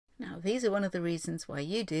Now, these are one of the reasons why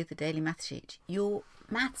you do the daily math sheet. Your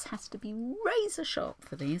maths has to be razor sharp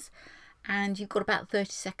for these, and you've got about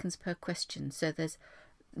 30 seconds per question, so there's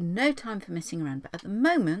no time for messing around. But at the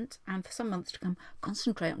moment, and for some months to come,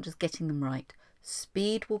 concentrate on just getting them right.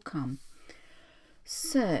 Speed will come.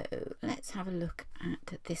 So let's have a look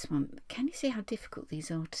at this one. Can you see how difficult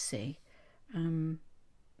these are to see?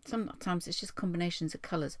 Sometimes it's just combinations of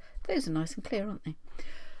colours. Those are nice and clear, aren't they?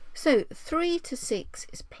 So 3 to 6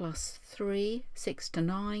 is plus 3, 6 to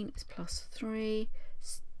 9 is plus 3,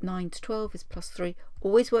 9 to 12 is plus 3.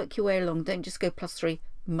 Always work your way along, don't just go plus 3,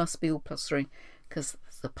 must be all plus 3, because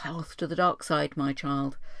that's the path to the dark side, my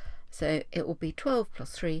child. So it will be 12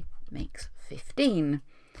 plus 3 makes 15.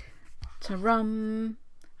 Ta-rum!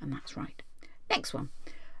 And that's right. Next one.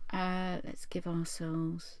 Let's give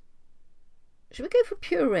ourselves... Should we go for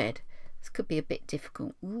pure red? This could be a bit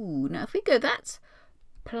difficult. Ooh, now if we go, that's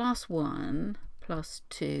plus 1 plus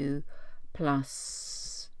 2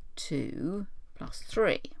 plus 2 plus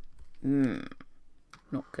 3.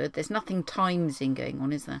 Not good. There's nothing timesing going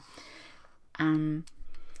on, is there?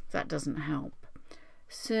 That doesn't help.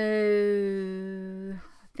 So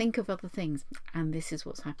think of other things. And this is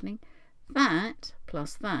what's happening. That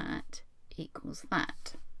plus that equals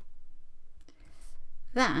that.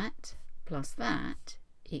 That plus that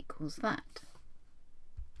equals that.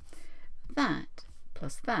 That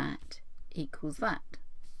plus that equals that.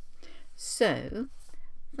 So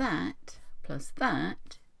that plus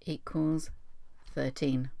that equals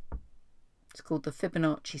 13. It's called the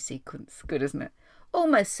Fibonacci sequence. Good, isn't it?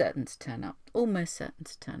 Almost certain to turn up. Almost certain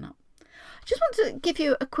to turn up. I just want to give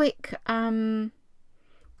you a quick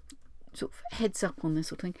sort of heads up on this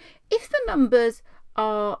sort of thing. If the numbers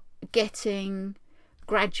are getting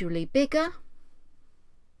gradually bigger,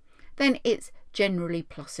 then it's generally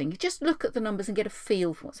plussing. You just look at the numbers and get a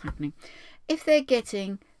feel for what's happening. If they're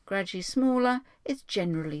getting gradually smaller, it's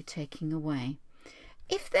generally taking away.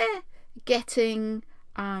 If they're getting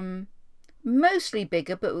mostly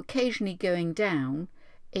bigger but occasionally going down,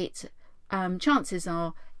 it's chances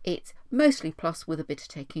are it's mostly plus with a bit of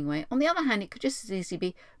taking away. On the other hand, it could just as easily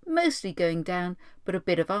be mostly going down but a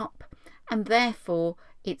bit of up, and therefore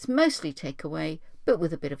it's mostly take away but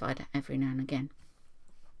with a bit of either every now and again.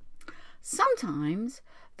 Sometimes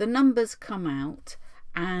the numbers come out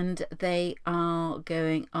and they are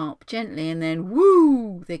going up gently and then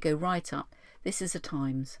woo, they go right up. This is a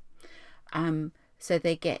times. So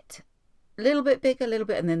they get a little bit bigger, a little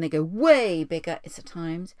bit, and then they go way bigger. It's a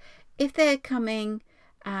times. If they're coming,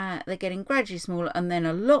 they're getting gradually smaller and then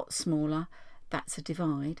a lot smaller, that's a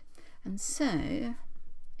divide. And so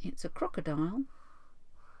it's a crocodile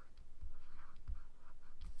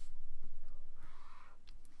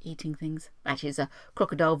eating things. Actually, it's a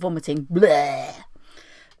crocodile vomiting. Bleh.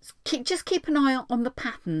 Just keep an eye on the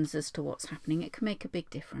patterns as to what's happening. It can make a big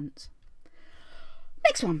difference.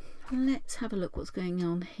 Next one. Let's have a look what's going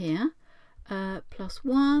on here. Plus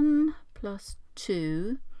 1 plus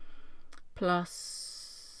 2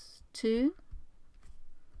 plus 2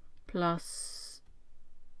 plus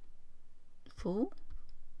 4.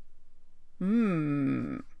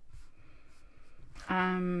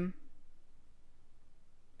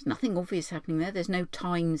 There's nothing obvious happening there. There's no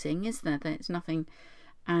timesing, is there? There's nothing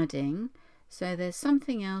adding. So there's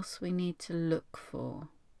something else we need to look for.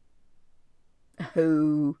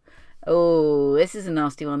 Oh, this is a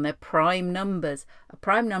nasty one. They're prime numbers. A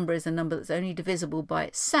prime number is a number that's only divisible by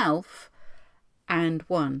itself and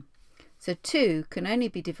 1. So 2 can only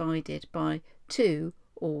be divided by 2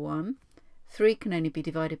 or 1. 3 can only be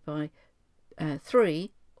divided by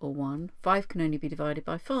 3 or 1. 5 can only be divided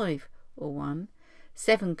by 5 or 1.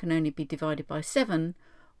 7 can only be divided by 7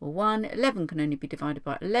 or 1. 11 can only be divided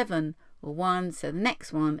by 11 or 1. So the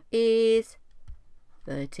next one is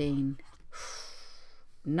 13.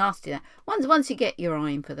 Nasty that. Once you get your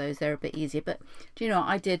eye in for those, they're a bit easier. But do you know,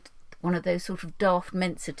 I did one of those sort of daft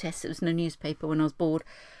Mensa tests. It was in a newspaper when I was bored,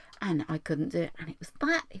 and I couldn't do it. And it was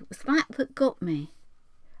that got me.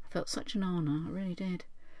 I felt such an honour. I really did.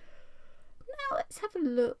 Now let's have a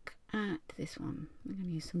look at this one. I'm going to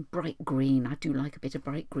use some bright green. I do like a bit of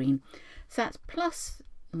bright green. So that's plus.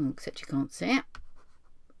 Oh, except you can't see it.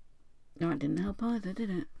 No, it didn't help either,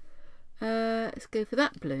 did it? Let's go for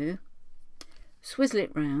that blue. Swizzle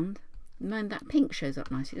it round. Mind that pink shows up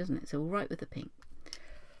nicely, doesn't it? So all right with the pink.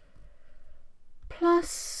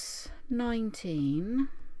 Plus 19.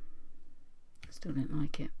 Still don't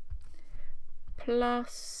like it.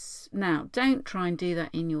 Plus. Now, don't try and do that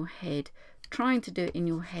in your head. Trying to do it in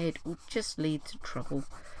your head will just lead to trouble.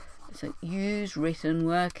 So use written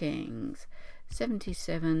workings.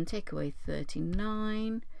 77, take away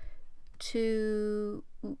 39. 2.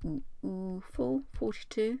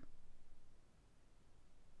 42.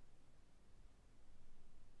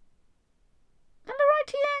 Am I right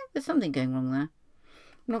to you? There's something going wrong there.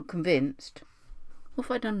 I'm not convinced. What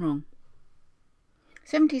have I done wrong?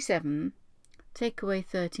 77, take away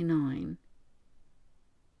 39.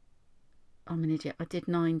 I'm an idiot. I did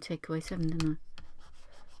 9, take away 7, didn't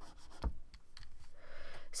I?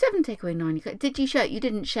 7, take away 9. Did you shout? You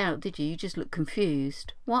didn't shout, did you? You just looked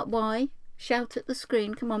confused. What? Why? Shout at the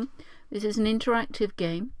screen. Come on. This is an interactive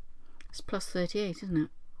game. It's plus 38, isn't it?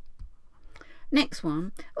 Next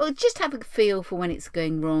one. Oh, just have a feel for when it's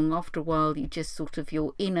going wrong. After a while, you just sort of,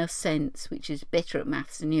 your inner sense, which is better at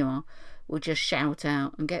maths than you are, will just shout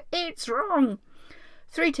out and go, it's wrong.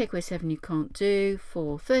 3, take away 7, you can't do.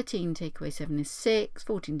 4, 13, take away 7 is 6.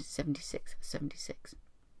 14 to 76, 76.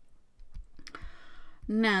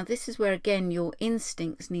 Now, this is where, again, your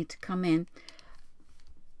instincts need to come in.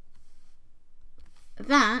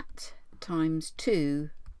 That times 2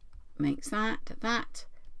 makes that. That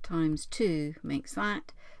times 2 makes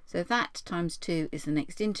that. So that times 2 is the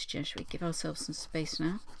next integer. Shall we give ourselves some space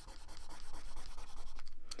now?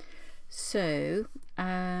 So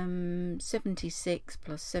 76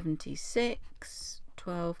 plus 76,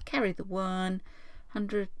 12, carry the 1,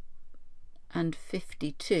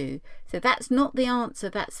 152. So that's not the answer,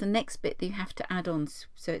 that's the next bit that you have to add on.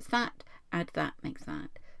 So it's that, add that, makes that.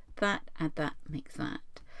 That, add that, makes that.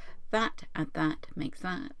 That, add that, makes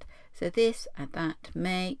that. So this, add that,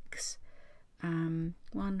 makes 1,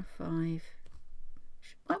 5. Why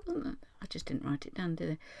wasn't that? I just didn't write it down,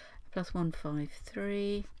 did I? Plus 1, 5,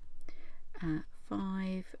 3.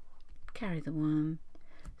 5, carry the 1,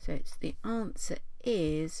 so it's the answer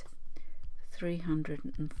is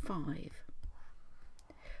 305.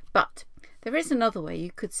 But there is another way.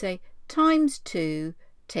 You could say times 2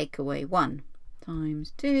 take away 1,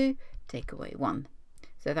 times 2 take away 1,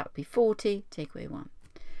 so that would be 40, take away 1,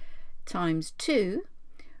 times 2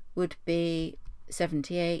 would be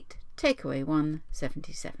 78, take away 1,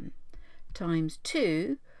 77, times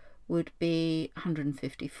 2 would be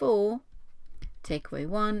 154, take away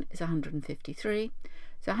 1 is 153.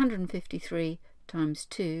 So 153 times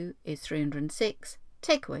 2 is 306.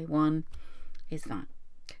 Take away 1 is that.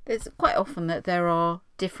 There's quite often that there are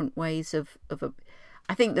different ways of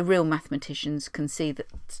I think the real mathematicians can see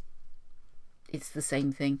that it's the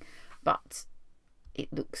same thing, but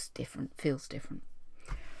it looks different, feels different.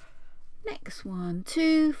 Next one,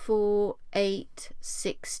 2, 4, 8,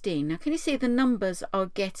 16. Now can you see the numbers are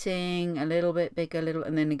getting a little bit bigger,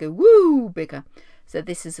 and then they go woo bigger. So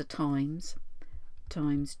this is a times.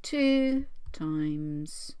 Times 2,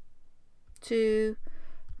 times 2,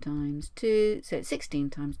 times 2. So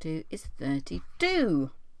 16 times 2 is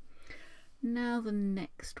 32. Now the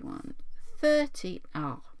next one, 30.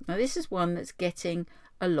 Now this is one that's getting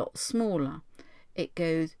a lot smaller. It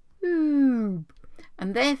goes ooh,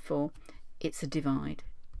 and therefore it's a divide.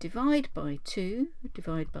 Divide by 2,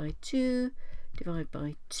 divide by 2, divide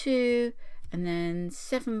by 2, and then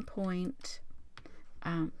 7 point,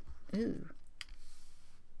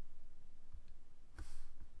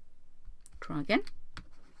 try again.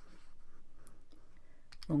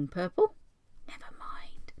 Wrong purple. Never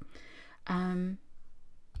mind.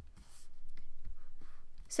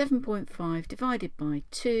 7.5 divided by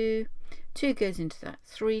 2. 2 goes into that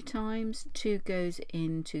 3 times, 2 goes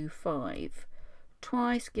into 5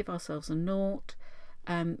 twice, give ourselves a naught,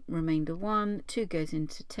 remainder 1, 2 goes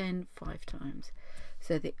into 10 5 times.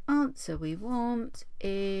 So the answer we want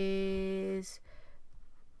is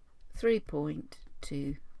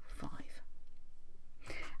 3.25.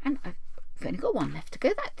 And I've only got one left to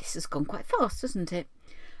go. This has gone quite fast, hasn't it?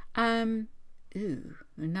 And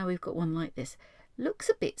now we've got one like this. Looks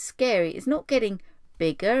a bit scary. It's not getting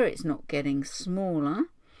bigger, it's not getting smaller,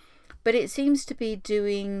 but it seems to be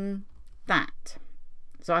doing that.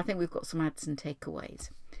 So I think we've got some adds and takeaways.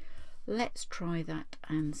 Let's try that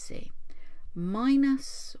and see.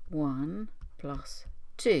 Minus 1 plus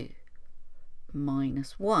 2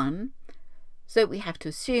 minus 1. So we have to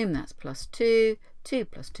assume that's plus 2. 2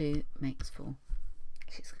 plus 2 makes 4.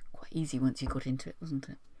 It's quite easy once you got into it, wasn't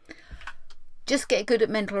it? Just get good at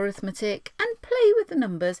mental arithmetic and play with the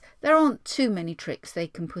numbers. There aren't too many tricks they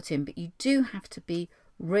can put in, but you do have to be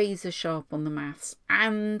razor sharp on the maths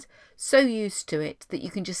and so used to it that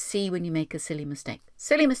you can just see when you make a silly mistake.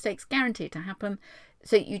 Silly mistakes guaranteed to happen,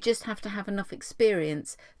 so you just have to have enough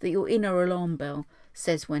experience that your inner alarm bell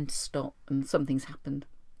says when to stop and something's happened.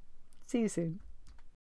 See you soon.